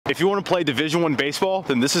If you want to play Division I baseball,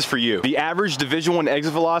 then this is for you. The average Division I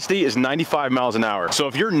exit velocity is 95 miles an hour. So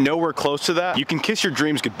if you're nowhere close to that, you can kiss your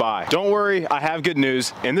dreams goodbye. Don't worry, I have good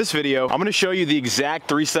news. In this video, I'm going to show you the exact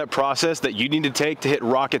 3-step process that you need to take to hit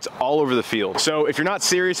rockets all over the field. So if you're not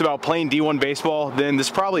serious about playing D1 baseball, then this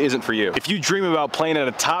probably isn't for you. If you dream about playing at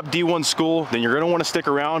a top D1 school, then you're going to want to stick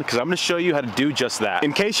around because I'm going to show you how to do just that.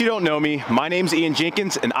 In case you don't know me, my name's Ian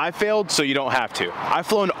Jenkins and I failed so you don't have to. I've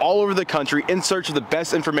flown all over the country in search of the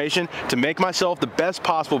best information to make myself the best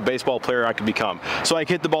possible baseball player I could become, so I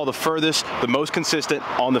can hit the ball the furthest, the most consistent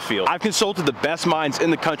on the field. I've consulted the best minds in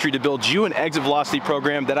the country to build you an exit velocity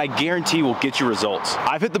program that I guarantee will get you results.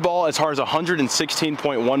 I've hit the ball as hard as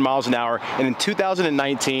 116.1 miles an hour, and in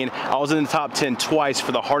 2019, I was in the top 10 twice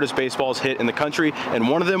for the hardest baseballs hit in the country, and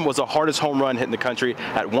one of them was the hardest home run hit in the country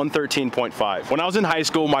at 113.5. When I was in high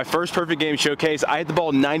school, my first perfect game showcase, I hit the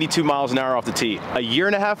ball 92 miles an hour off the tee. A year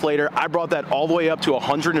and a half later, I brought that all the way up to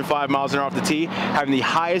 105 miles an hour off the tee, having the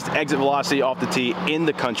highest exit velocity off the tee in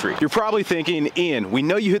the country. You're probably thinking, Ian, we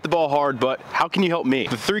know you hit the ball hard, but how can you help me?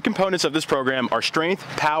 The 3 components of this program are strength,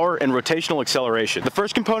 power, and rotational acceleration. The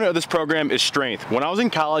first component of this program is strength. When I was in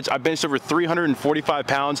college, I benched over 345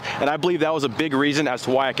 pounds, and I believe that was a big reason as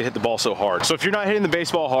to why I could hit the ball so hard. So if you're not hitting the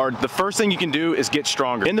baseball hard, the first thing you can do is get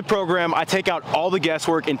stronger. In the program, I take out all the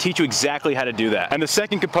guesswork and teach you exactly how to do that. And the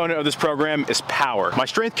second component of this program is power. My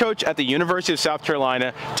strength coach at the University of South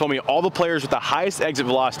Carolina told me all the players with the highest exit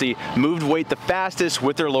velocity moved weight the fastest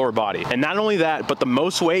with their lower body. And not only that, but the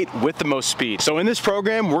most weight with the most speed. So in this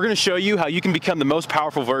program, we're going to show you how you can become the most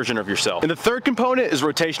powerful version of yourself. And the third component is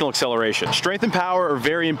rotational acceleration. Strength and power are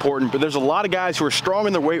very important, but there's a lot of guys who are strong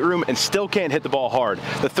in their weight room and still can't hit the ball hard.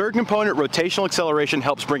 The third component, rotational acceleration,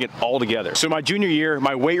 helps bring it all together. So my junior year,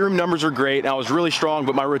 my weight room numbers were great and I was really strong,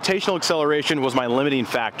 but my rotational acceleration was my limiting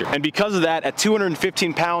factor. And because of that, at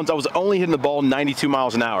 215 pounds, I was only hitting the ball 92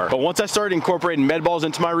 miles an hour. But once I started incorporating med balls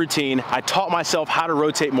into my routine, I taught myself how to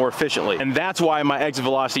rotate more efficiently. And that's why my exit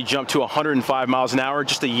velocity jumped to 105 miles an hour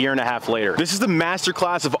just a year and a half later. This is the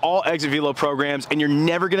masterclass of all exit velo programs, and you're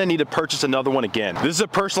never gonna need to purchase another one again. This is a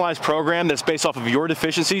personalized program that's based off of your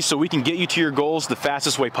deficiencies, so we can get you to your goals the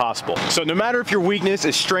fastest way possible. So no matter if your weakness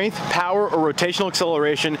is strength, power, or rotational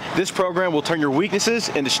acceleration, this program will turn your weaknesses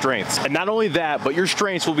into strengths. And not only that, but your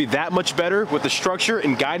strengths will be that much better with the structure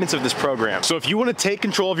and guidance of this program. So if you want to take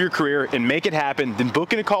control of your career and make it happen, then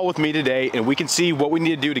book in a call with me today and we can see what we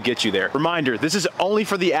need to do to get you there. Reminder, this is only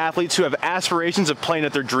for the athletes who have aspirations of playing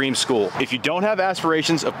at their dream school. If you don't have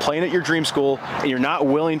aspirations of playing at your dream school and you're not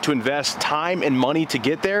willing to invest time and money to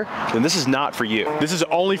get there, then this is not for you. This is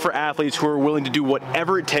only for athletes who are willing to do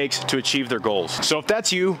whatever it takes to achieve their goals. So if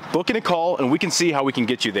that's you, book in a call and we can see how we can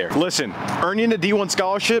get you there. Listen, earning a D1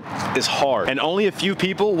 scholarship is hard, and only a few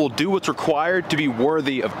people will do what's required to be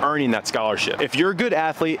worthy of earning that scholarship. If you're a good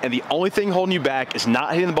athlete and the only thing holding you back is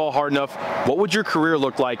not hitting the ball hard enough, what would your career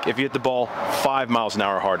look like if you hit the ball 5 miles an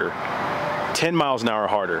hour harder? 10 miles an hour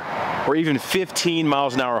harder, or even 15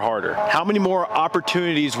 miles an hour harder? How many more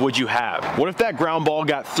opportunities would you have? What if that ground ball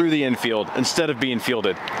got through the infield instead of being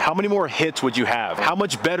fielded? How many more hits would you have? How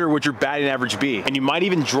much better would your batting average be? And you might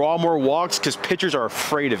even draw more walks because pitchers are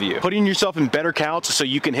afraid of you. Putting yourself in better counts so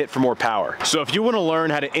you can hit for more power. So if you want to learn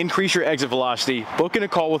how to increase your exit velocity, book in a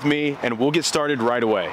call with me and we'll get started right away.